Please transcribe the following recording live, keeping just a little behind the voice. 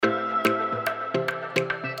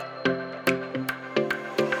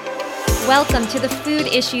Welcome to the Food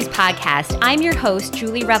Issues Podcast. I'm your host,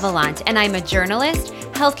 Julie Revelant, and I'm a journalist,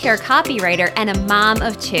 healthcare copywriter, and a mom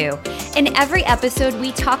of two. In every episode,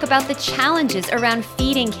 we talk about the challenges around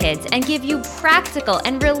feeding kids and give you practical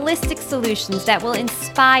and realistic solutions that will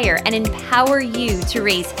inspire and empower you to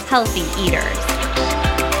raise healthy eaters.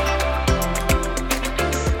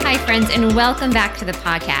 Hi, friends, and welcome back to the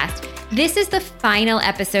podcast. This is the final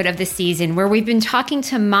episode of the season where we've been talking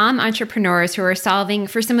to mom entrepreneurs who are solving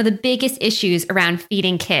for some of the biggest issues around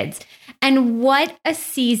feeding kids. And what a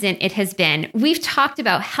season it has been. We've talked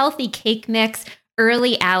about healthy cake mix,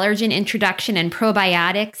 early allergen introduction and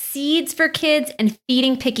probiotics, seeds for kids, and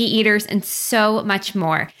feeding picky eaters, and so much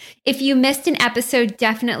more. If you missed an episode,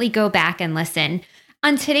 definitely go back and listen.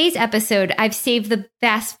 On today's episode, I've saved the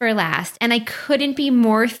best for last, and I couldn't be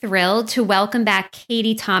more thrilled to welcome back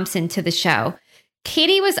Katie Thompson to the show.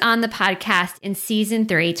 Katie was on the podcast in season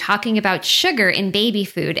 3 talking about sugar in baby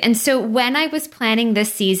food, and so when I was planning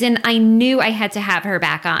this season, I knew I had to have her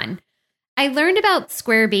back on. I learned about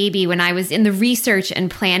Square Baby when I was in the research and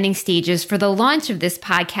planning stages for the launch of this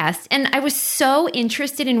podcast, and I was so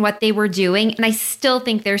interested in what they were doing, and I still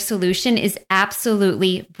think their solution is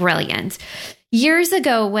absolutely brilliant. Years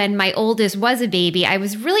ago, when my oldest was a baby, I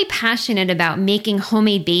was really passionate about making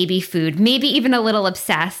homemade baby food, maybe even a little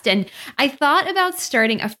obsessed. And I thought about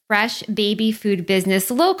starting a fresh baby food business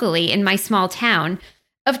locally in my small town.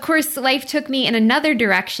 Of course, life took me in another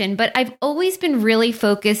direction, but I've always been really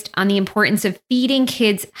focused on the importance of feeding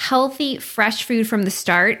kids healthy, fresh food from the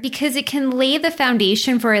start because it can lay the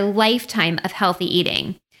foundation for a lifetime of healthy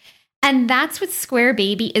eating. And that's what Square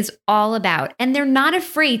Baby is all about. And they're not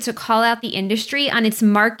afraid to call out the industry on its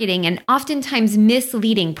marketing and oftentimes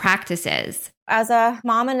misleading practices. As a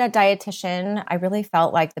mom and a dietitian, I really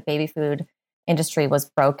felt like the baby food industry was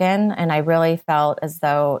broken. And I really felt as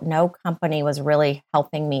though no company was really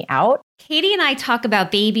helping me out. Katie and I talk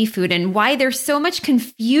about baby food and why there's so much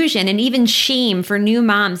confusion and even shame for new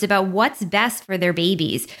moms about what's best for their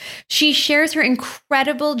babies. She shares her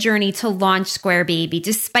incredible journey to launch Square Baby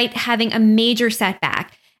despite having a major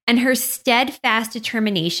setback, and her steadfast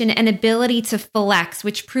determination and ability to flex,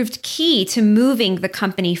 which proved key to moving the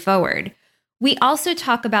company forward. We also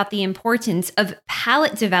talk about the importance of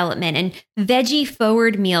palate development and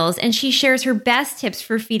veggie-forward meals, and she shares her best tips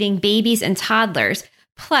for feeding babies and toddlers,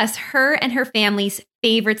 plus her and her family's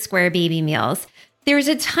favorite Square Baby meals. There's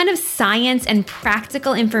a ton of science and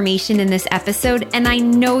practical information in this episode, and I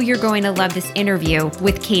know you're going to love this interview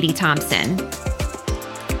with Katie Thompson.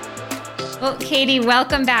 Well, Katie,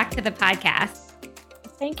 welcome back to the podcast.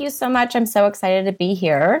 Thank you so much. I'm so excited to be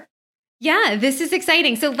here. Yeah, this is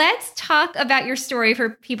exciting. So let's talk about your story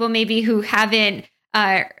for people maybe who haven't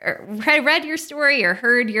read your story or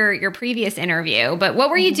heard your previous interview. But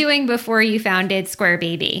what were you doing before you founded Square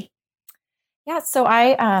Baby? Yeah, so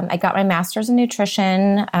I got my master's in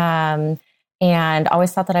nutrition and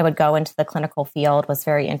always thought that I would go into the clinical field, was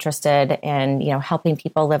very interested in, helping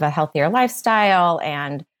people live a healthier lifestyle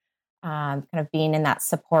and kind of being in that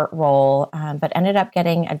support role, but ended up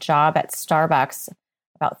getting a job at Starbucks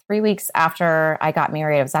about 3 weeks after I got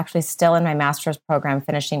married. I was actually still in my master's program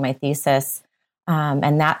finishing my thesis.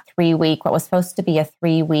 And that 3-week, what was supposed to be a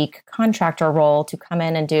 3-week contractor role to come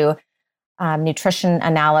in and do nutrition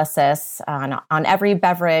analysis on every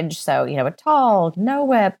beverage. So, a tall, no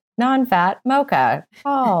whip, non-fat, mocha,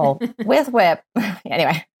 tall, with whip.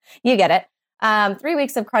 Anyway, you get it. 3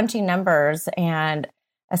 weeks of crunching numbers and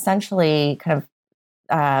essentially kind of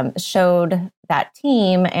showed that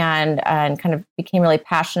team and kind of became really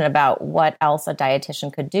passionate about what else a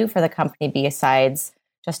dietitian could do for the company besides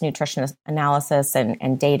just nutrition analysis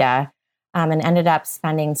and data, and ended up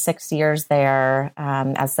spending 6 years there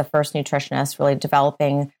as the first nutritionist, really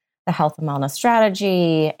developing the health and wellness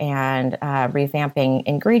strategy and revamping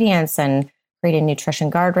ingredients and creating nutrition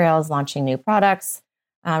guardrails, launching new products,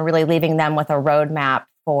 really leaving them with a roadmap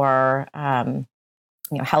for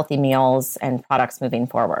healthy meals and products moving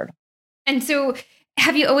forward. And so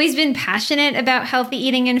have you always been passionate about healthy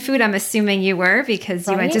eating and food? I'm assuming you were because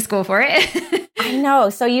you went to school for it. I know.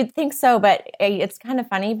 So you'd think so, but it's kind of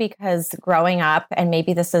funny because growing up, and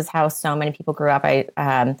maybe this is how so many people grew up. I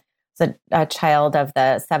was a child of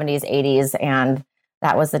the 70s, 80s, and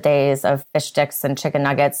that was the days of fish sticks and chicken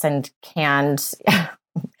nuggets and canned,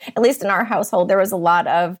 at least in our household, there was a lot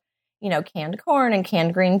of canned corn and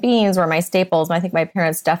canned green beans were my staples. And I think my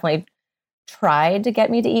parents definitely tried to get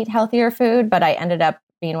me to eat healthier food, but I ended up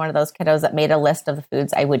being one of those kiddos that made a list of the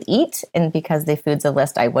foods I would eat. And because the foods a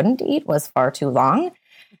list I wouldn't eat was far too long.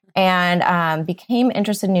 And became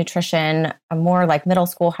interested in nutrition more like middle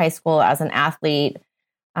school, high school as an athlete,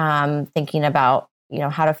 thinking about,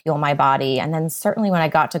 how to fuel my body. And then certainly when I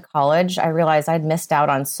got to college, I realized I'd missed out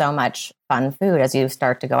on so much fun food as you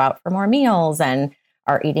start to go out for more meals and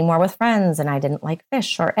are eating more with friends. And I didn't like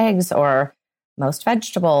fish or eggs or most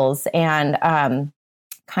vegetables, and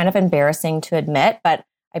kind of embarrassing to admit, but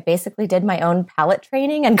I basically did my own palate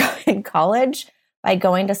training in college by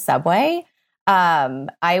going to Subway.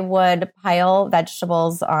 I would pile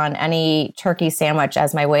vegetables on any turkey sandwich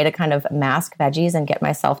as my way to kind of mask veggies and get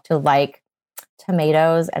myself to like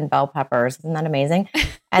tomatoes and bell peppers. Isn't that amazing?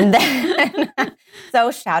 And then,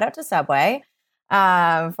 so shout out to Subway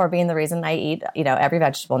for being the reason I eat, every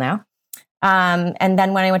vegetable now. And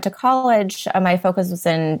then when I went to college, my focus was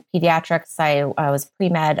in pediatrics. I was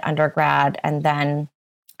pre-med undergrad. And then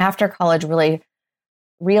after college, really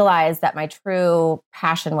realized that my true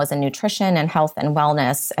passion was in nutrition and health and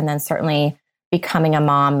wellness. And then certainly becoming a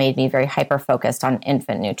mom made me very hyper-focused on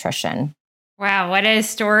infant nutrition. Wow, what a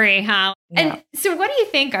story, huh? Yeah. And so what do you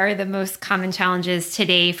think are the most common challenges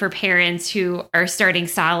today for parents who are starting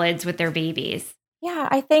solids with their babies? Yeah,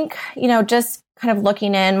 I think, just kind of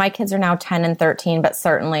looking in, my kids are now 10 and 13, but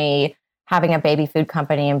certainly having a baby food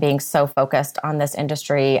company and being so focused on this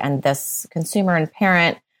industry and this consumer and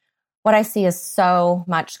parent, what I see is so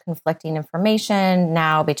much conflicting information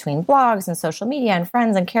now between blogs and social media and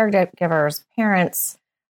friends and caregivers, parents,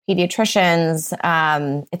 pediatricians.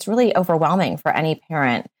 It's really overwhelming for any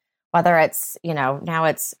parent, whether it's, now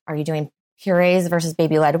it's, are you doing purees versus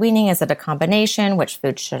baby-led weaning? Is it a combination? Which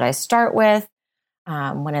food should I start with?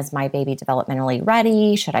 When is my baby developmentally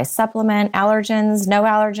ready? Should I supplement? Allergens? No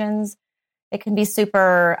allergens? It can be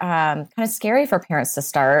super kind of scary for parents to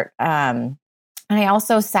start. And I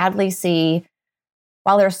also sadly see,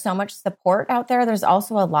 while there's so much support out there, there's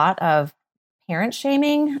also a lot of parent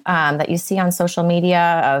shaming that you see on social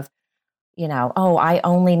media of, oh, I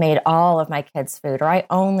only made all of my kids' food, or I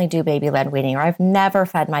only do baby-led weaning, or I've never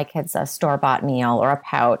fed my kids a store-bought meal or a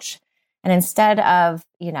pouch. And instead of,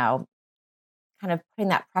 kind of putting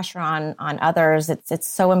that pressure on others, it's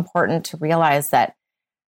so important to realize that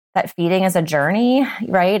feeding is a journey,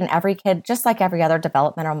 right? And every kid, just like every other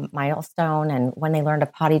developmental milestone, and when they learn to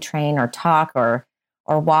potty train or talk or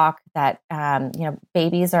walk, that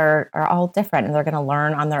babies are all different, and they're going to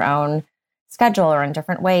learn on their own schedule or in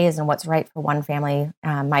different ways. And what's right for one family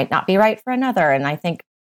might not be right for another. And I think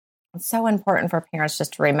it's so important for parents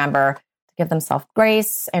just to remember to give themselves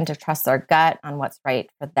grace and to trust their gut on what's right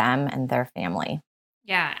for them and their family.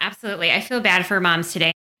 Yeah, absolutely. I feel bad for moms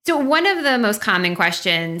today. So one of the most common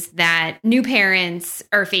questions that new parents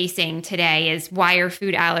are facing today is, why are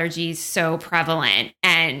food allergies so prevalent?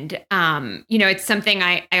 And, it's something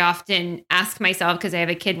I often ask myself because I have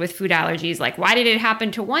a kid with food allergies, like, why did it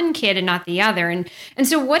happen to one kid and not the other? And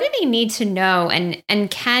so what do they need to know? And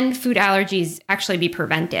can food allergies actually be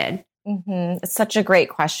prevented? Mm-hmm. It's such a great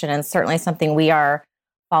question, and certainly something we are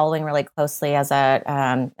following really closely as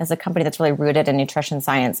a company that's really rooted in nutrition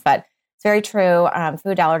science. But it's very true.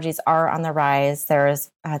 Food allergies are on the rise.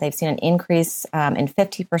 They've seen an increase in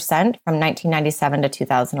 50% from 1997 to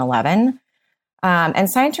 2011. And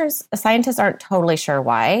scientists aren't totally sure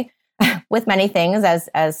why. With many things,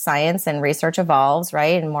 as science and research evolves,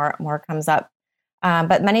 right, and more comes up.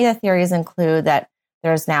 But many of the theories include that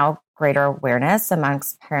there's now greater awareness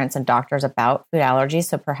amongst parents and doctors about food allergies.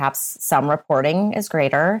 So perhaps some reporting is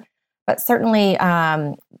greater, but certainly,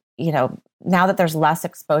 now that there's less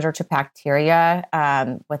exposure to bacteria,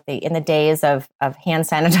 in the days of hand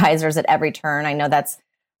sanitizers at every turn, I know that's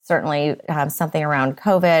certainly something around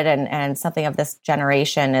COVID and something of this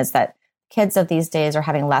generation, is that kids of these days are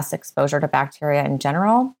having less exposure to bacteria in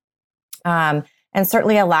general, and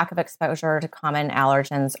certainly a lack of exposure to common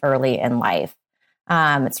allergens early in life.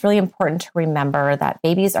 It's really important to remember that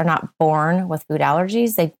babies are not born with food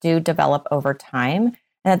allergies. They do develop over time,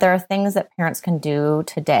 and that there are things that parents can do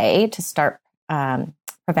today to start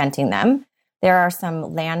preventing them. There are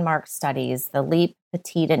some landmark studies, the LEAP,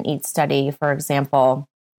 Petite, and EAT study, for example,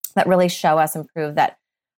 that really show us and prove that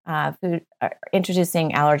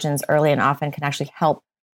introducing allergens early and often can actually help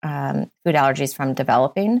food allergies from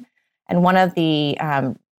developing. And one of the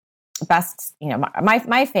best,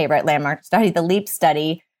 my favorite landmark study, the LEAP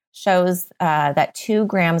study, shows that 2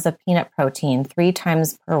 grams of peanut protein 3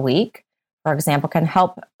 times per week, for example, can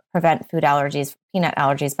help prevent peanut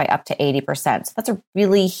allergies by up to 80%. So that's a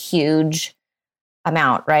really huge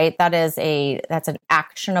amount, right? That's an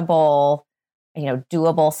actionable,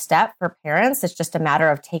 doable step for parents. It's just a matter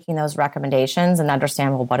of taking those recommendations and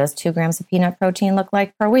understand, well, what does 2 grams of peanut protein look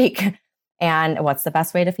like per week? And what's the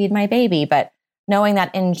best way to feed my baby? But knowing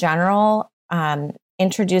that in general,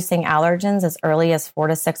 introducing allergens as early as 4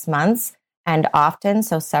 to 6 months and often,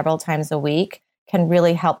 so several times a week, can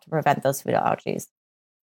really help to prevent those food allergies.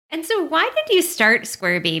 And so why did you start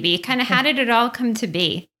Square Baby? Kind of how did it all come to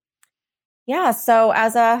be? Yeah. So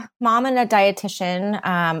as a mom and a dietitian,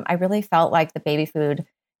 I really felt like the baby food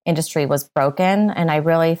industry was broken. And I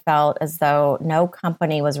really felt as though no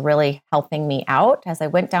company was really helping me out as I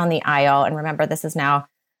went down the aisle. And remember, this is now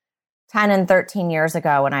 10 and 13 years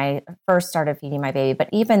ago when I first started feeding my baby. But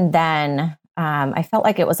even then, I felt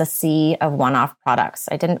like it was a sea of one-off products.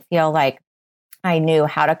 I didn't feel like I knew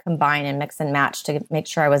how to combine and mix and match to make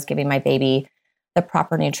sure I was giving my baby the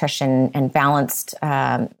proper nutrition and balanced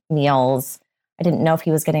meals. I didn't know if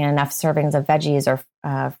he was getting enough servings of veggies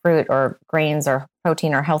or fruit or grains or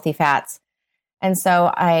protein or healthy fats. And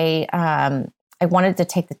so I wanted to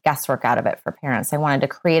take the guesswork out of it for parents. I wanted to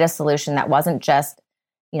create a solution that wasn't just,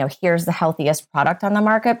 here's the healthiest product on the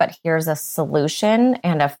market, but here's a solution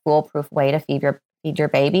and a foolproof way to feed your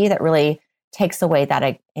baby that really takes away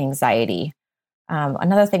that anxiety.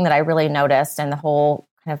 Another thing that I really noticed, and the whole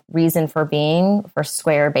kind of reason for being for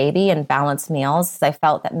Square Baby and balanced meals, is I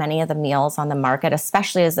felt that many of the meals on the market,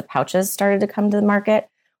 especially as the pouches started to come to the market,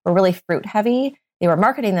 were really fruit heavy. They were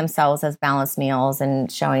marketing themselves as balanced meals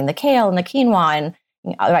and showing the kale and the quinoa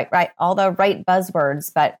and right, all the right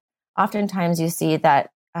buzzwords. But oftentimes you see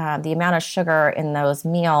that the amount of sugar in those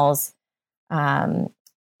meals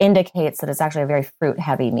indicates that it's actually a very fruit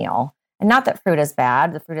heavy meal. And not that fruit is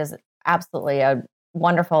bad. The fruit is absolutely a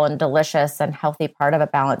wonderful and delicious and healthy part of a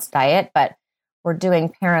balanced diet, but we're doing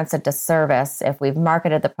parents a disservice if we've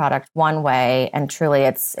marketed the product one way and truly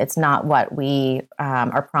it's not what we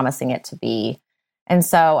are promising it to be. And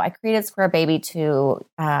so I created Square Baby to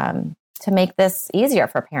make this easier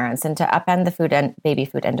for parents and to upend the food and baby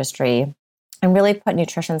food industry and really put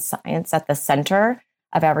nutrition science at the center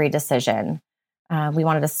of every decision. We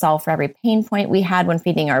wanted to solve for every pain point we had when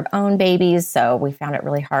feeding our own babies. So we found it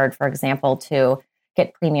really hard, for example, to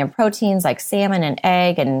get premium proteins like salmon and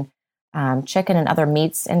egg and chicken and other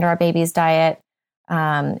meats into our baby's diet.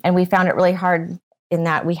 And we found it really hard in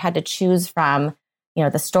that we had to choose from,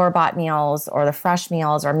 the store-bought meals or the fresh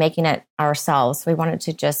meals or making it ourselves. So we wanted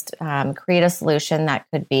to just create a solution that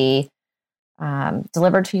could be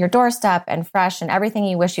delivered to your doorstep and fresh and everything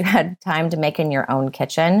you wish you had time to make in your own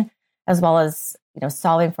kitchen, as well as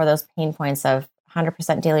solving for those pain points of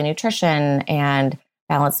 100% daily nutrition and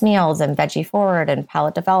balanced meals and veggie forward and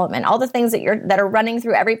palate development, all the things that are running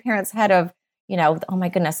through every parent's head of, oh my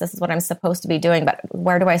goodness, this is what I'm supposed to be doing, but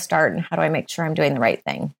where do I start and how do I make sure I'm doing the right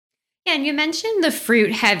thing? Yeah, and you mentioned the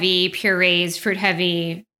fruit-heavy purees,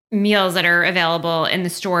 fruit-heavy meals that are available in the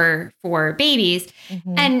store for babies.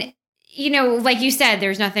 Mm-hmm. And like you said,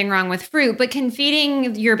 there's nothing wrong with fruit, but can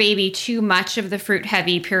feeding your baby too much of the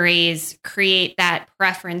fruit-heavy purees create that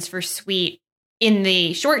preference for sweet in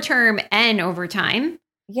the short term and over time?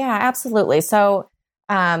 Yeah, absolutely. So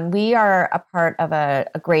we are a part of a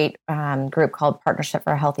great group called Partnership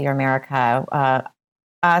for a Healthier America.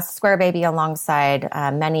 Square Baby, alongside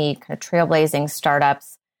many kind of trailblazing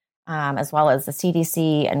startups, as well as the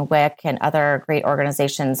CDC and WIC and other great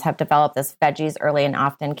organizations, have developed this Veggies Early and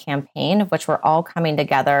Often campaign, of which we're all coming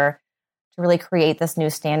together to really create this new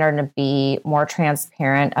standard and be more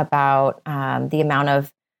transparent about the amount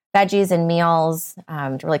of veggies and meals,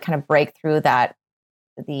 to really kind of break through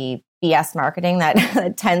the BS marketing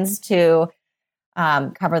that tends to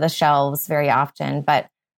cover the shelves very often. But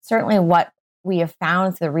certainly what we have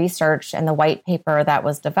found through the research and the white paper that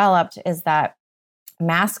was developed is that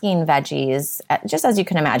masking veggies, just as you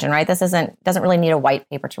can imagine, right? This doesn't really need a white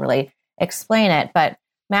paper to really explain it, but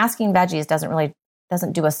masking veggies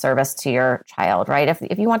doesn't do a service to your child, right?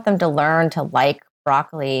 If you want them to learn to like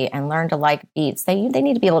broccoli and learn to like beets, they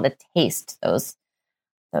need to be able to taste those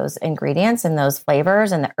ingredients and those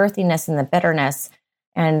flavors and the earthiness and the bitterness.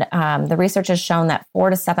 And the research has shown that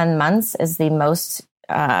 4 to 7 months is the most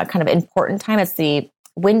kind of important time. It's the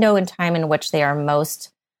window in time in which they are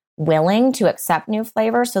most willing to accept new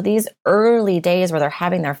flavors. So these early days where they're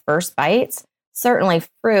having their first bites, certainly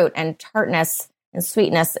fruit and tartness and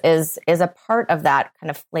sweetness is a part of that kind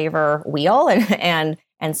of flavor wheel and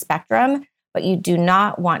spectrum. But you do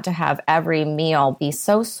not want to have every meal be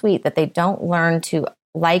so sweet that they don't learn to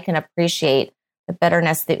like and appreciate the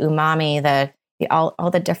bitterness, the umami,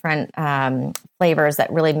 all the different flavors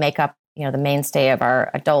that really make up the mainstay of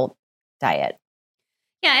our adult diet.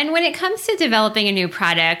 Yeah. And when it comes to developing a new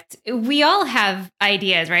product, we all have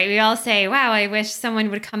ideas, right? We all say, wow, I wish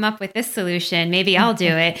someone would come up with this solution. Maybe I'll do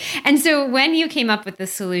it. And so when you came up with the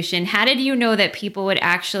solution, how did you know that people would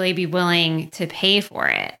actually be willing to pay for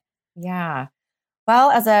it? Yeah.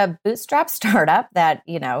 Well, as a bootstrap startup that,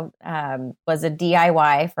 was a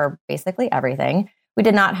DIY for basically everything, we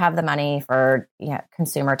did not have the money for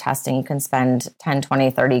consumer testing. You can spend 10,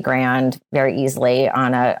 20, 30 grand very easily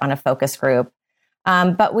on a focus group.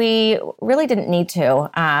 But we really didn't need to.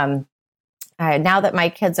 Now that my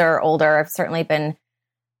kids are older, I've certainly been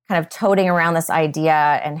kind of toting around this idea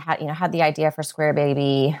and had the idea for Square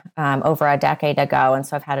Baby over a decade ago. And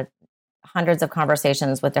so I've had hundreds of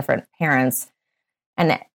conversations with different parents.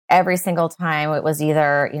 And every single time it was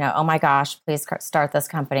either, oh my gosh, please start this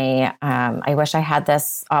company. I wish I had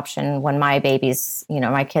this option when my babies,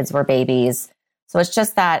 my kids were babies. So it's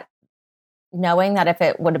just that knowing that if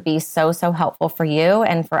it would be so helpful for you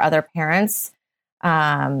and for other parents,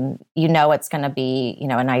 it's going to be,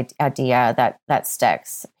 an idea that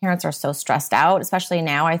sticks. Parents are so stressed out, especially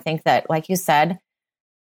now. I think that, like you said,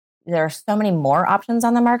 there are so many more options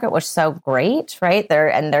on the market, which is so great, right?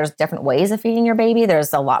 There's different ways of feeding your baby.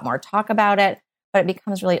 There's a lot more talk about it, but it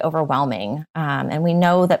becomes really overwhelming. And we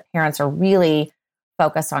know that parents are really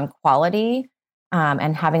focused on quality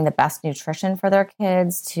and having the best nutrition for their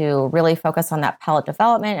kids to really focus on that pellet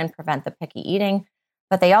development and prevent the picky eating.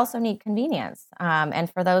 But they also need convenience. And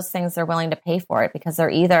for those things, they're willing to pay for it because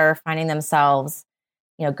they're either finding themselves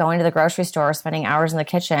going to the grocery store, spending hours in the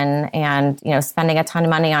kitchen and, spending a ton of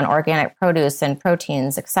money on organic produce and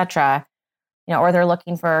proteins, et cetera, or they're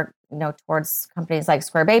looking for, towards companies like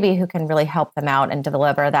Square Baby who can really help them out and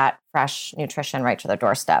deliver that fresh nutrition right to their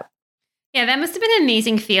doorstep. Yeah, that must have been an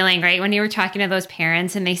amazing feeling, right? When you were talking to those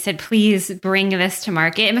parents and they said, please bring this to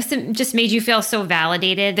market. It must have just made you feel so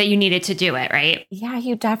validated that you needed to do it, right? Yeah,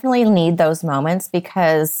 you definitely need those moments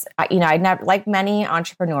because, I never, like many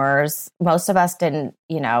entrepreneurs, most of us didn't,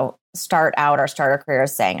 start out or start our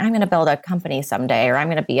careers saying, I'm going to build a company someday, or I'm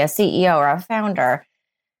going to be a CEO or a founder.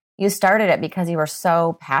 You started it because you were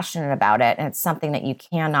so passionate about it. And it's something that you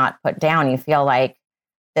cannot put down. You feel like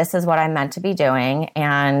this is what I'm meant to be doing.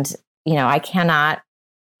 And I cannot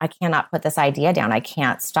put this idea down. I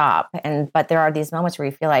can't stop. But there are these moments where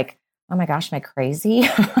you feel like, oh my gosh, am I crazy?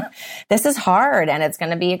 This is hard and it's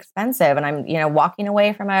going to be expensive. And I'm, walking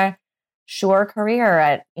away from a sure career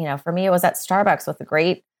at, for me, it was at Starbucks with a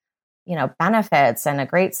great, benefits and a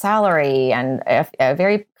great salary and a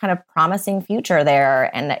very kind of promising future there.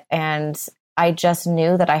 And I just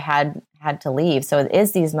knew that I had to leave. So it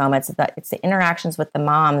is these moments that it's the interactions with the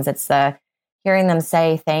moms. It's the hearing them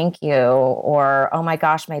say thank you, or, oh my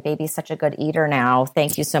gosh, my baby's such a good eater now.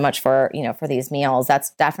 Thank you so much for these meals.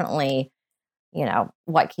 That's definitely,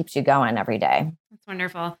 what keeps you going every day. That's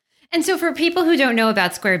wonderful. And so for people who don't know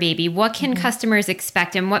about Square Baby, what can customers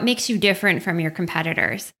expect and what makes you different from your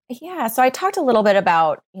competitors? Yeah. So I talked a little bit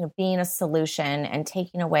about, being a solution and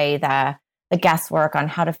taking away the guesswork on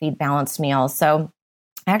how to feed balanced meals. So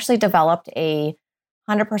I actually developed a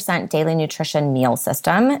 100% daily nutrition meal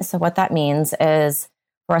system. So what that means is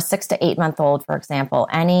for a 6 to 8 month old, for example,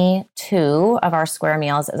 any 2 of our Square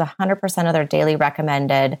meals is 100% of their daily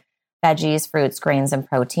recommended veggies, fruits, grains, and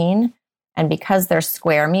protein. And because they're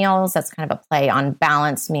Square meals, that's kind of a play on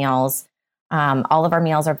balanced meals. All of our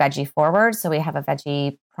meals are veggie forward. So we have a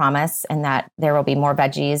veggie promise in that there will be more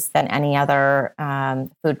veggies than any other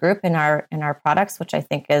food group in our products, which I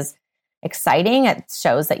think is exciting. It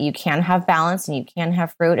shows that you can have balance and you can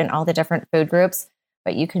have fruit in all the different food groups,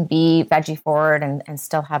 but you can be veggie forward and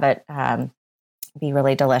still have it be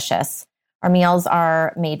really delicious. Our meals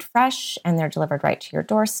are made fresh and they're delivered right to your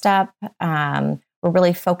doorstep. We're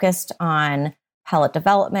really focused on pellet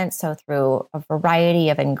development. So through a variety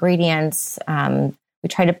of ingredients, we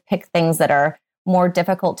try to pick things that are more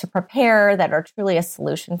difficult to prepare, that are truly a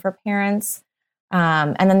solution for parents.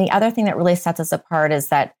 And then the other thing that really sets us apart is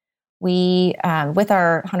that we, with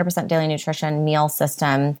our 100% daily nutrition meal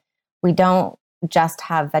system, we don't just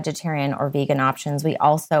have vegetarian or vegan options. We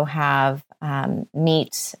also have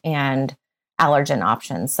meat and allergen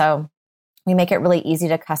options. So we make it really easy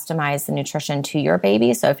to customize the nutrition to your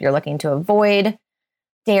baby. So if you're looking to avoid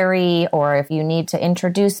dairy, or if you need to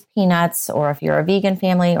introduce peanuts, or if you're a vegan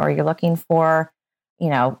family, or you're looking for,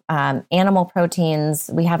 animal proteins,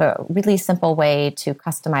 we have a really simple way to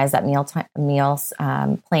customize that meals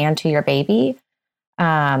plan to your baby.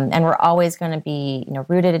 And we're always going to be,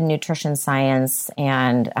 rooted in nutrition science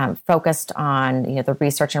and focused on, the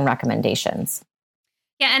research and recommendations.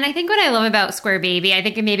 Yeah. And I think what I love about Square Baby, I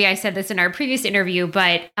think maybe I said this in our previous interview,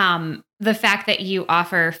 but the fact that you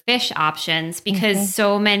offer fish options, because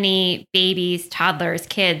so many babies, toddlers,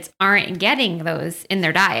 kids aren't getting those in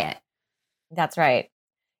their diet. That's right.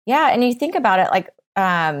 Yeah. And you think about it, like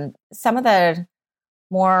some of the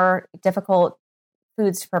more difficult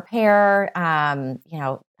foods to prepare, how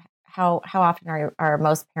often are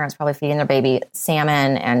most parents probably feeding their baby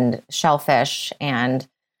salmon and shellfish and,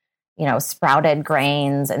 sprouted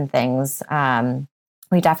grains and things.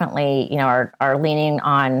 We definitely, are leaning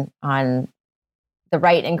on the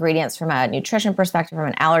right ingredients from a nutrition perspective, from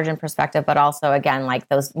an allergen perspective, but also, again, like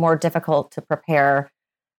those more difficult to prepare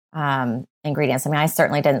ingredients. I mean, I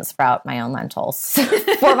certainly didn't sprout my own lentils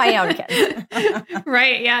for my own kids.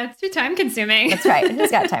 Right. Yeah. It's too time consuming. That's right.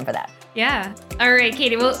 Who's got time for that? Yeah. All right,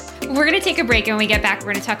 Katie. Well, we're going to take a break. And when we get back,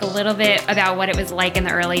 we're going to talk a little bit about what it was like in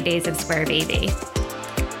the early days of Square Baby.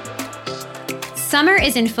 Summer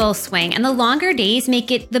is in full swing, and the longer days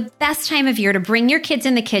make it the best time of year to bring your kids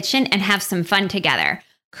in the kitchen and have some fun together.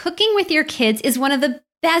 Cooking with your kids is one of the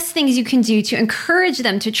best things you can do to encourage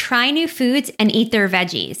them to try new foods and eat their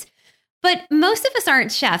veggies. But most of us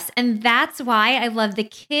aren't chefs, and that's why I love the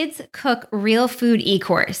Kids Cook Real Food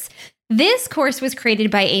e-course. This course was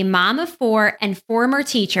created by a mom of 4 and former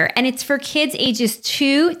teacher, and it's for kids ages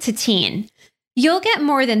 2 to teen. You'll get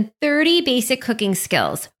more than 30 basic cooking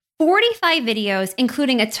skills, 45 videos,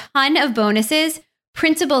 including a ton of bonuses,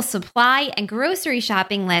 printable supply and grocery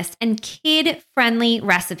shopping lists, and kid-friendly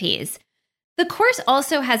recipes. The course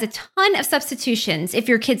also has a ton of substitutions if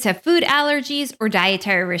your kids have food allergies or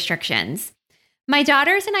dietary restrictions. My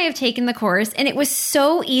daughters and I have taken the course, and it was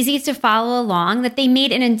so easy to follow along that they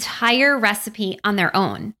made an entire recipe on their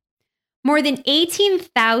own. More than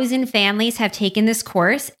 18,000 families have taken this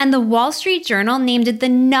course, and the Wall Street Journal named it the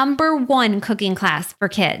 #1 cooking class for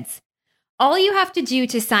kids. All you have to do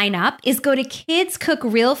to sign up is go to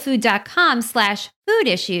kidscookrealfood.com/food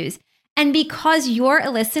issues. And because you're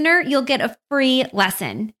a listener, you'll get a free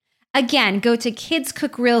lesson. Again, go to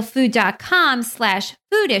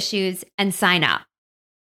kidscookrealfood.com/food issues and sign up.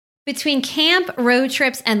 Between camp, road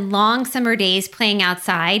trips, and long summer days playing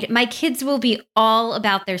outside, my kids will be all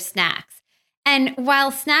about their snacks. And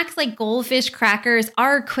while snacks like Goldfish crackers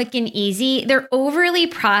are quick and easy, they're overly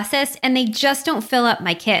processed and they just don't fill up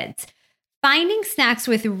my kids. Finding snacks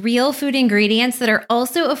with real food ingredients that are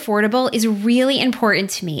also affordable is really important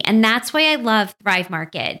to me, and that's why I love Thrive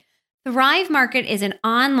Market. Thrive Market is an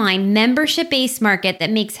online membership-based market that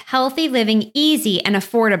makes healthy living easy and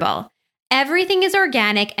affordable. Everything is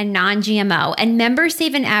organic and non-GMO, and members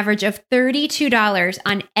save an average of $32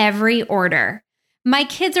 on every order. My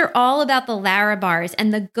kids are all about the Lara bars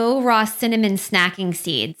and the Go Raw cinnamon snacking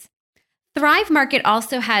seeds. Thrive Market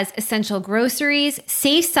also has essential groceries,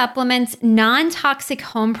 safe supplements, non-toxic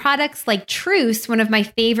home products like Truce, one of my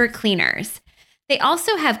favorite cleaners. They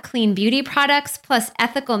also have clean beauty products, plus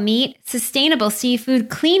ethical meat, sustainable seafood,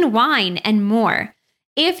 clean wine, and more.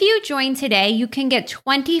 If you join today, you can get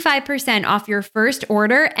 25% off your first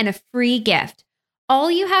order and a free gift. All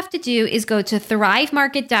you have to do is go to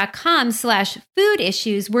thrivemarket.com/food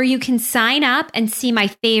issues, where you can sign up and see my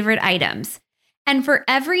favorite items. And for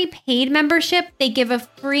every paid membership, they give a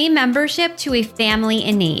free membership to a family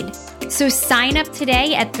in need. So sign up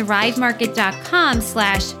today at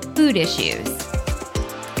thrivemarket.com/food issues.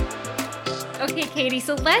 Okay, Katie,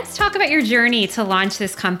 so let's talk about your journey to launch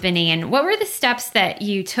this company and what were the steps that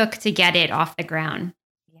you took to get it off the ground?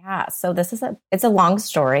 Yeah, so it's a long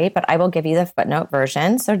story, but I will give you the footnote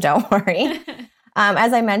version, so don't worry.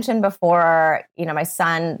 As I mentioned before, my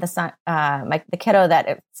son, the kiddo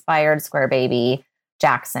that inspired Square Baby,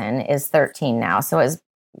 Jackson, is 13 now. So it was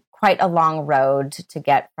quite a long road to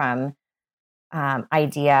get from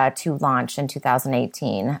idea to launch in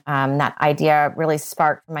 2018. That idea really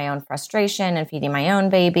sparked from my own frustration and feeding my own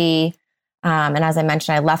baby. And as I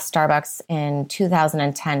mentioned, I left Starbucks in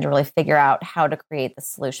 2010 to really figure out how to create the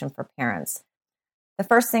solution for parents. The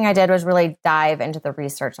first thing I did was really dive into the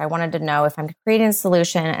research. I wanted to know, if I'm creating a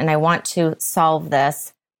solution and I want to solve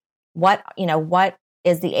this, what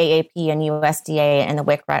is the AAP and USDA and the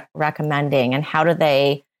WIC recommending, and how do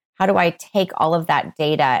I take all of that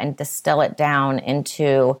data and distill it down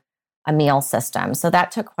into a meal system? So that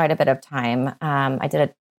took quite a bit of time. I did a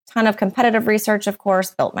ton of competitive research, of course,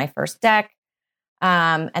 built my first deck,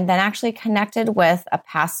 and then actually connected with a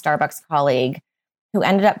past Starbucks colleague who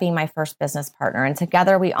ended up being my first business partner. And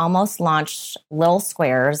together we almost launched Lil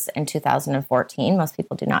Squares in 2014. Most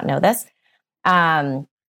people do not know this.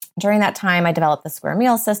 During that time, I developed the Square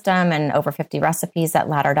meal system and over 50 recipes that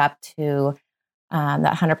laddered up to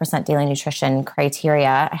that 100% daily nutrition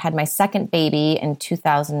criteria. I had my second baby in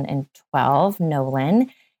 2012, Nolan,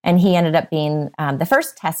 and he ended up being the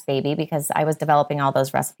first test baby because I was developing all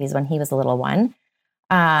those recipes when he was a little one.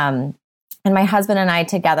 And my husband and I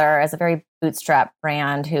together, as a very bootstrap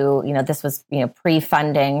brand who, this was,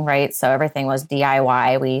 pre-funding, right? So everything was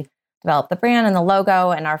DIY. We developed the brand and the logo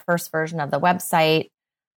and our first version of the website.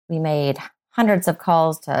 We made hundreds of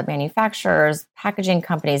calls to manufacturers, packaging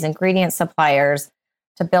companies, ingredient suppliers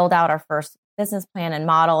to build out our first business plan and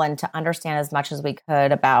model and to understand as much as we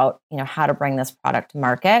could about, how to bring this product to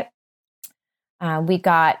market. We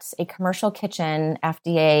got a commercial kitchen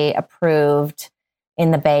FDA approved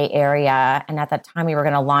in the Bay Area. And at that time, we were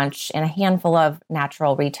going to launch in a handful of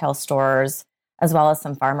natural retail stores, as well as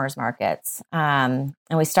some farmers markets. And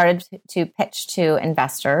we started to pitch to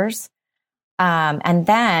investors. And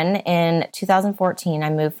then in 2014, I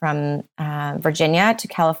moved from Virginia to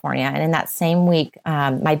California. And in that same week,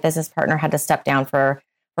 my business partner had to step down for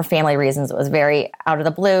family reasons. It was very out of the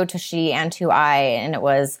blue to she and to I, and it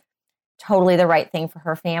was totally the right thing for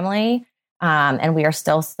her family. And we are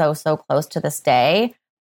still so close to this day.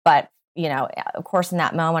 But, of course, in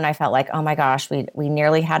that moment, I felt like, oh my gosh, we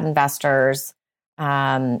nearly had investors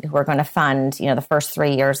who were going to fund, the first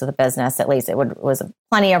 3 years of the business. At least it was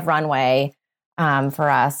plenty of runway for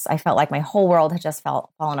us. I felt like my whole world had just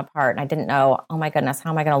fallen apart. And I didn't know, oh my goodness, how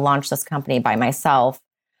am I going to launch this company by myself?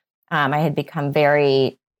 I had become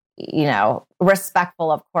very,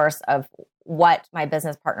 respectful, of course, of what my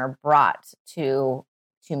business partner brought to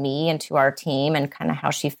me and to our team and kind of how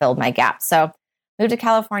she filled my gap. So moved to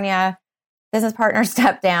California, business partner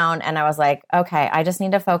stepped down, and I was like, okay, I just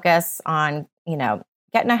need to focus on,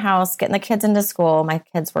 getting a house, getting the kids into school. My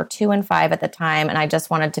kids were 2 and 5 at the time, and I just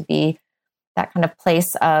wanted to be that kind of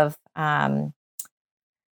place of, I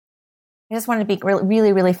just wanted to be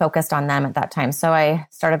really, really focused on them at that time. So I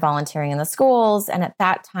started volunteering in the schools, and at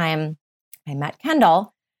that time, I met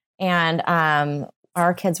Kendall, and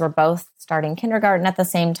our kids were both starting kindergarten at the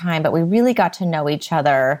same time, but we really got to know each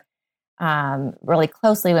other really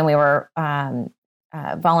closely when we were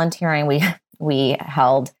volunteering. We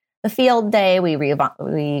held the field day. We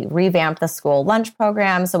revamped the school lunch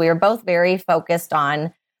program. So we were both very focused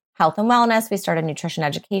on health and wellness. We started nutrition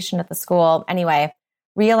education at the school. Anyway,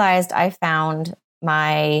 realized I found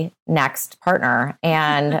my next partner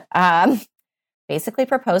and basically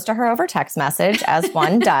proposed to her over text message, as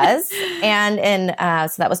one does. And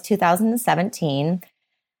so that was 2017.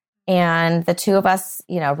 And the two of us,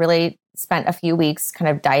 really spent a few weeks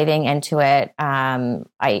kind of diving into it.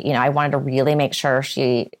 I wanted to really make sure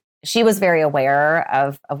she was very aware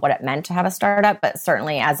of what it meant to have a startup, but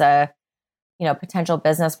certainly as a, potential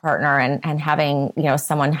business partner and having,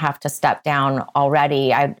 someone have to step down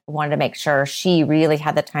already, I wanted to make sure she really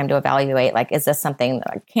had the time to evaluate, like, is this something,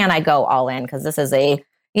 can I go all in? Because this is a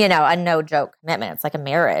no joke commitment. It's like a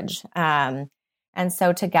marriage. And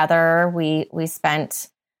so together we spent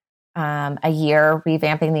a year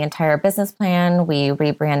revamping the entire business plan. We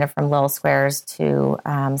rebranded from Little Squares to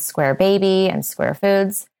Square Baby and Square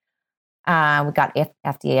Foods. We got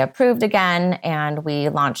FDA approved again, and we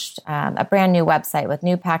launched a brand new website with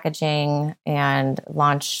new packaging and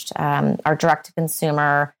launched our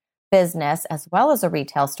direct-to-consumer business as well as a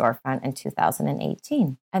retail storefront in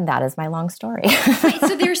 2018. And that is my long story. Wait,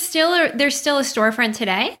 so there's still a storefront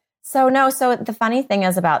today? So no. So the funny thing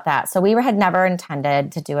is about that. So we had never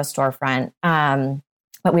intended to do a storefront,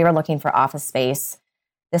 but we were looking for office space.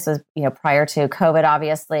 This was, prior to COVID,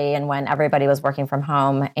 obviously, and when everybody was working from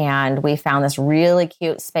home. And we found this really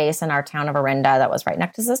cute space in our town of Orinda that was right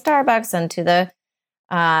next to the Starbucks and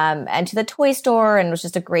to the toy store, and it was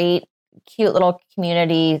just a great, cute little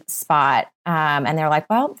community spot. And they're like,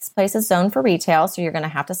 well, this place is zoned for retail, so you're going to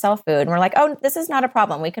have to sell food. And we're like, oh, this is not a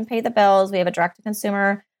problem. We can pay the bills. We have a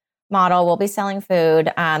direct-to-consumer model. We'll be selling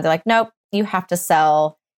food. They're like, nope, you have to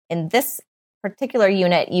sell in this particular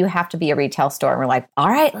unit. You have to be a retail store. And we're like, all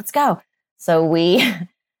right, let's go. So we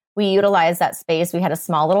utilized that space. We had a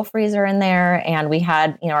small little freezer in there, and we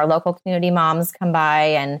had, our local community moms come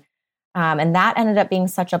by, and that ended up being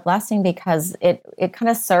such a blessing because it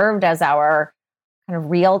kind of served as our kind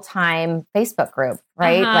of real-time Facebook group,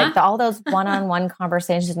 right? Uh-huh. Like all those one-on-one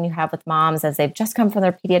conversations you have with moms as they've just come from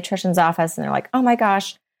their pediatrician's office, and they're like, oh my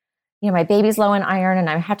gosh, my baby's low in iron and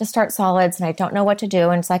I have to start solids and I don't know what to do.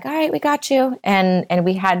 And it's like, all right, we got you. And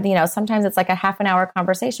we had, sometimes it's like a half an hour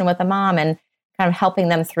conversation with a mom and kind of helping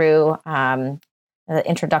them through the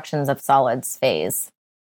introductions of solids phase.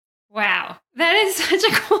 Wow. That is such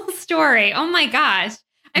a cool story. Oh my gosh.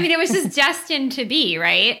 I mean, it was just destined to be,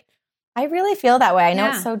 right? I really feel that way. I know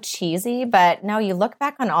it's so cheesy, but no, you look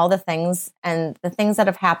back on all the things and the things that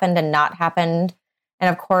have happened and not happened. And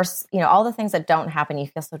of course, all the things that don't happen, you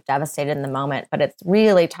feel so devastated in the moment, but it's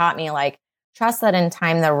really taught me, like, trust that in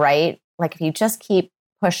time, like if you just keep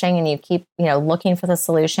pushing and you keep, looking for the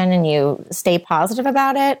solution and you stay positive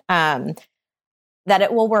about it, that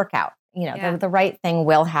it will work out. The right thing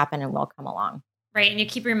will happen and will come along. Right. And you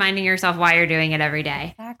keep reminding yourself why you're doing it every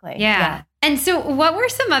day. Exactly. Yeah. And so what were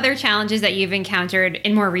some other challenges that you've encountered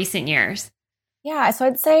in more recent years? Yeah. So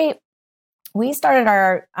I'd say we started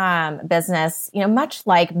our business, much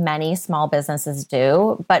like many small businesses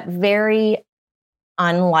do, but very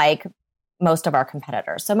unlike most of our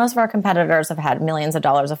competitors. So most of our competitors have had millions of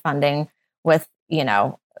dollars of funding with,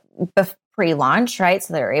 pre-launch, right?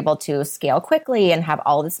 So they're able to scale quickly and have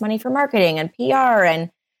all this money for marketing and PR.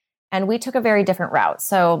 And we took a very different route.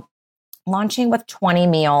 So launching with 20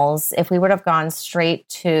 meals, if we would have gone straight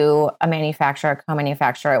to a manufacturer,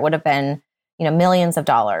 co-manufacturer, it would have been, millions of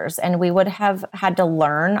dollars. And we would have had to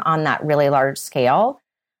learn on that really large scale,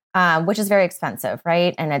 which is very expensive,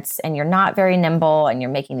 right? And you're not very nimble, and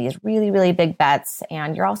you're making these really, really big bets.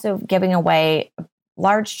 And you're also giving away a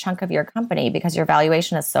large chunk of your company because your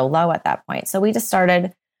valuation is so low at that point. So we just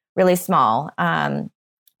started really small.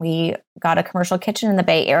 We got a commercial kitchen in the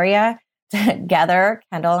Bay Area together.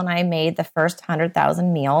 Kendall and I made the first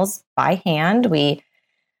 100,000 meals by hand. We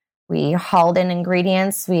hauled in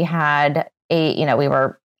ingredients. We had we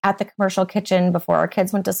were at the commercial kitchen before our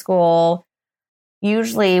kids went to school.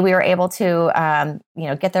 Usually we were able to,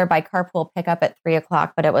 get there by carpool pickup at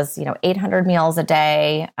 3:00, but it was, 800 meals a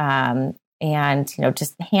day. And,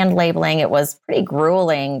 just hand labeling. It was pretty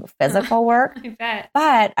grueling physical work. I bet.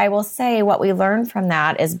 But I will say what we learned from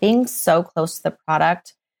that is being so close to the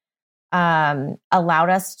product allowed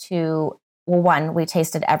us to, one, we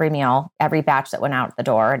tasted every meal, every batch that went out the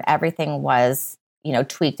door, and everything was,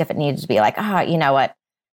 tweaked if it needed to be like, you know what,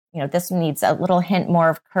 this needs a little hint more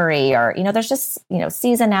of curry, or, there's just,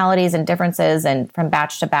 seasonalities and differences, and from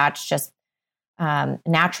batch to batch, just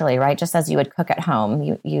naturally, right? Just as you would cook at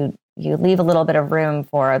home, you leave a little bit of room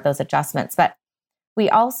for those adjustments. But we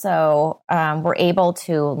also were able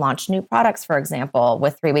to launch new products, for example,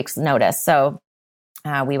 with 3 weeks notice. So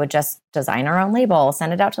we would just design our own label,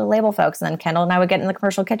 send it out to the label folks, and then Kendall and I would get in the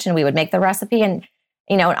commercial kitchen. We would make the recipe, and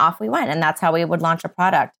and off we went. And that's how we would launch a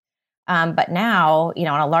product. But now,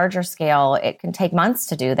 on a larger scale, it can take months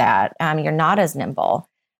to do that. You're not as nimble.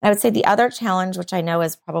 I would say the other challenge, which I know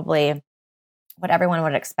is probably what everyone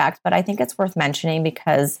would expect, but I think it's worth mentioning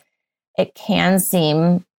because it can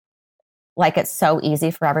seem like it's so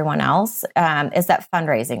easy for everyone else, is that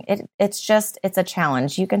fundraising. It's a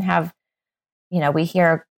challenge. You can have, we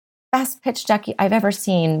hear best pitch deck I've ever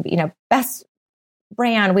seen, best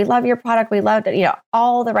brand. We love your product. We love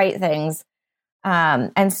all the right things.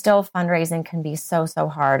 And still fundraising can be so, so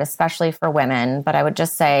hard, especially for women. But I would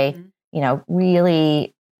just say,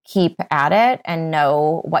 really keep at it and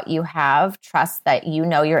know what you have. Trust that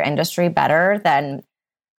your industry better than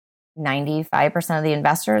 95% of the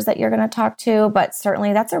investors that you're going to talk to. But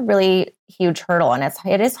certainly that's a really huge hurdle. And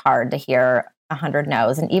it is hard to hear 100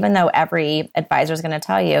 no's. And even though every advisor is going to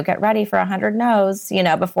tell you, get ready for 100 no's,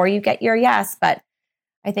 before you get your yes. But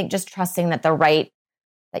I think just trusting that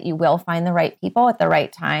that you will find the right people at the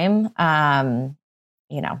right time,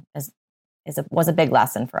 was a big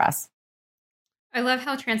lesson for us. I love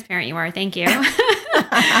how transparent you are. Thank you.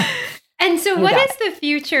 And so what is the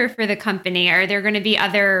future for the company? Are there going to be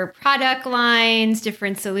other product lines,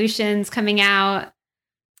 different solutions coming out?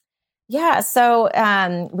 Yeah. So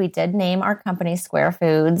we did name our company Square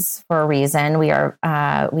Foods for a reason. We are,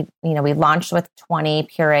 we launched with 20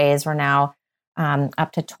 purees. We're now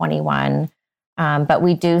up to 21. But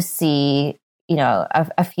we do see,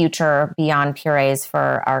 a future beyond purees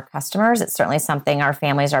for our customers. It's certainly something our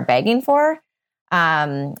families are begging for.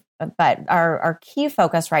 But our key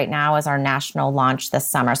focus right now is our national launch this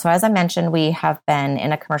summer. So as I mentioned, we have been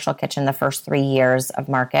in a commercial kitchen the first 3 years of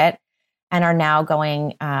market and are now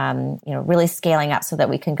going, really scaling up so that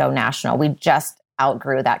we can go national. We just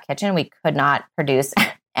outgrew that kitchen. We could not produce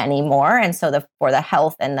anymore. And so for the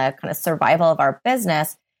health and the kind of survival of our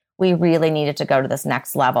business, we really needed to go to this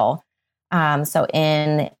next level. So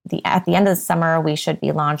at the end of the summer, we should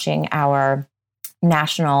be launching our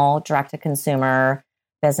national direct-to-consumer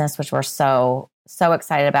business, which we're so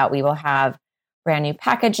excited about. We will have brand new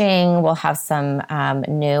packaging. We'll have some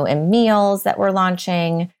new in meals that we're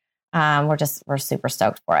launching. We're super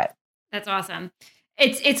stoked for it. That's awesome.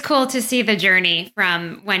 It's cool to see the journey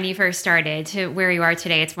from when you first started to where you are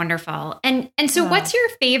today. It's wonderful. And so what's your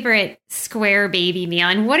favorite Square baby meal,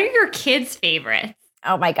 and what are your kids' favorites?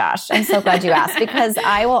 Oh my gosh. I'm so glad you asked, because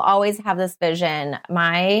I will always have this vision.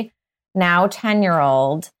 My now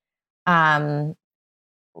 10-year-old,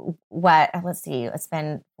 let's see, it's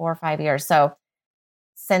been 4 or 5 years. So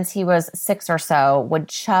since he was 6 or so, would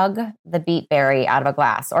chug the beet berry out of a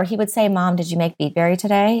glass. Or he would say, Mom, did you make beet berry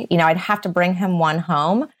today? I'd have to bring him one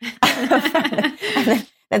home.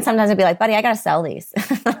 Then sometimes I'd be like, buddy, I got to sell these.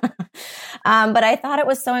 But I thought it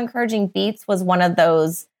was so encouraging. Beets was one of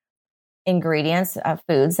those ingredients of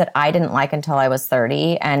foods that I didn't like until I was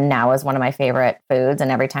 30 and now is one of my favorite foods.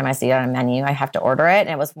 And every time I see it on a menu, I have to order it. And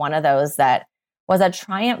it was one of those that was a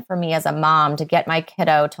triumph for me as a mom to get my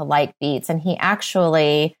kiddo to like beets. And he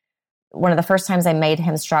actually, one of the first times I made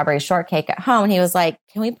him strawberry shortcake at home, he was like,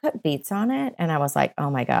 "Can we put beets on it?" And I was like, "Oh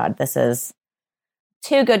my God, this is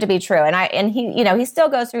too good to be true." And he, he still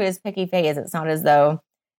goes through his picky phase. It's not as though,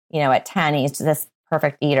 at 10, he's this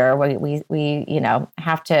perfect eater. We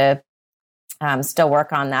have to still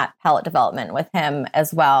work on that palate development with him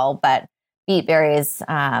as well. But beet berries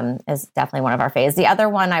is definitely one of our faves. The other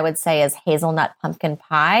one I would say is hazelnut pumpkin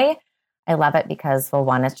pie. I love it because, well,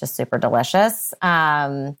 one, it's just super delicious.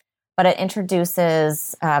 But it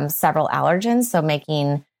introduces several allergens. So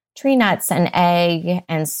making tree nuts and egg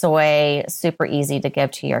and soy super easy to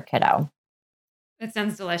give to your kiddo. That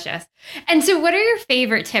sounds delicious. And so what are your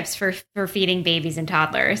favorite tips for feeding babies and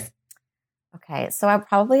toddlers? Okay, so I'm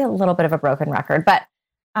probably a little bit of a broken record, but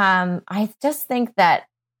I just think that,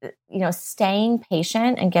 staying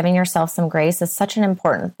patient and giving yourself some grace is such an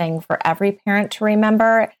important thing for every parent to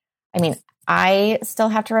remember. I mean, I still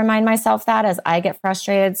have to remind myself that as I get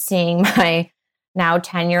frustrated seeing my now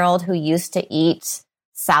 10-year-old who used to eat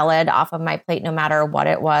salad off of my plate no matter what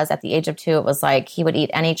it was. At the age of 2, it was like he would eat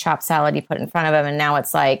any chopped salad you put in front of him. And now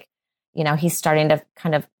it's like, he's starting to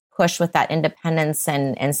kind of push with that independence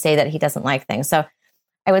and say that he doesn't like things. So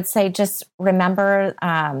I would say just remember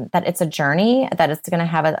that it's a journey, that it's going to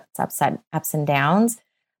have its ups and downs.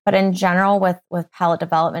 But in general, with palate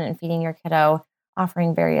development and feeding your kiddo,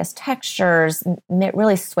 offering various textures,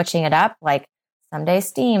 really switching it up, like someday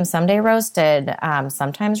steamed, someday roasted,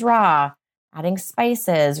 sometimes raw, adding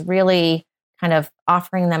spices, really kind of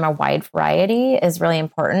offering them a wide variety is really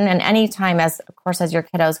important. And anytime, as your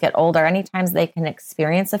kiddos get older, anytime they can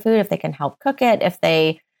experience the food, if they can help cook it, if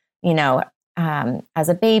they, as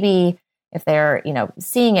a baby, if they're,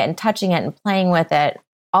 seeing it and touching it and playing with it,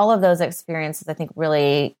 all of those experiences, I think,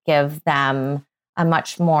 really give them a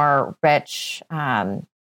much more rich kind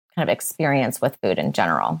of experience with food in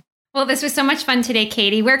general. Well, this was so much fun today,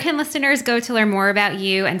 Katie. Where can listeners go to learn more about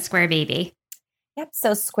you and Square Baby? Yep.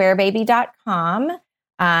 So squarebaby.com.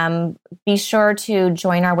 Be sure to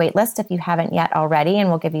join our wait list if you haven't yet already, and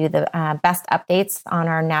we'll give you the best updates on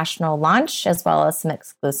our national launch as well as some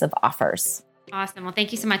exclusive offers. Awesome. Well,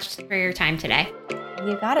 thank you so much for your time today.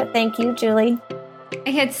 You got it. Thank you, Julie. I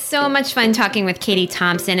had so much fun talking with Katie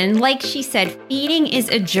Thompson. And like she said, feeding is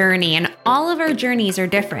a journey and all of our journeys are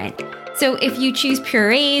different. So if you choose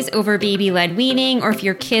purees over baby-led weaning, or if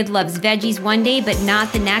your kid loves veggies one day but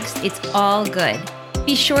not the next, it's all good.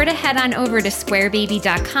 Be sure to head on over to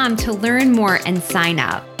squarebaby.com to learn more and sign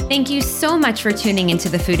up. Thank you so much for tuning into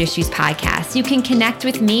the Food Issues Podcast. You can connect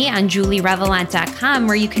with me on julierevelant.com,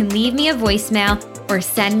 where you can leave me a voicemail or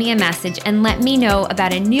send me a message and let me know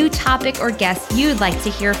about a new topic or guest you'd like to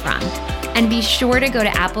hear from. And be sure to go to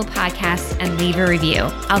Apple Podcasts and leave a review.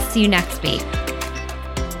 I'll see you next week.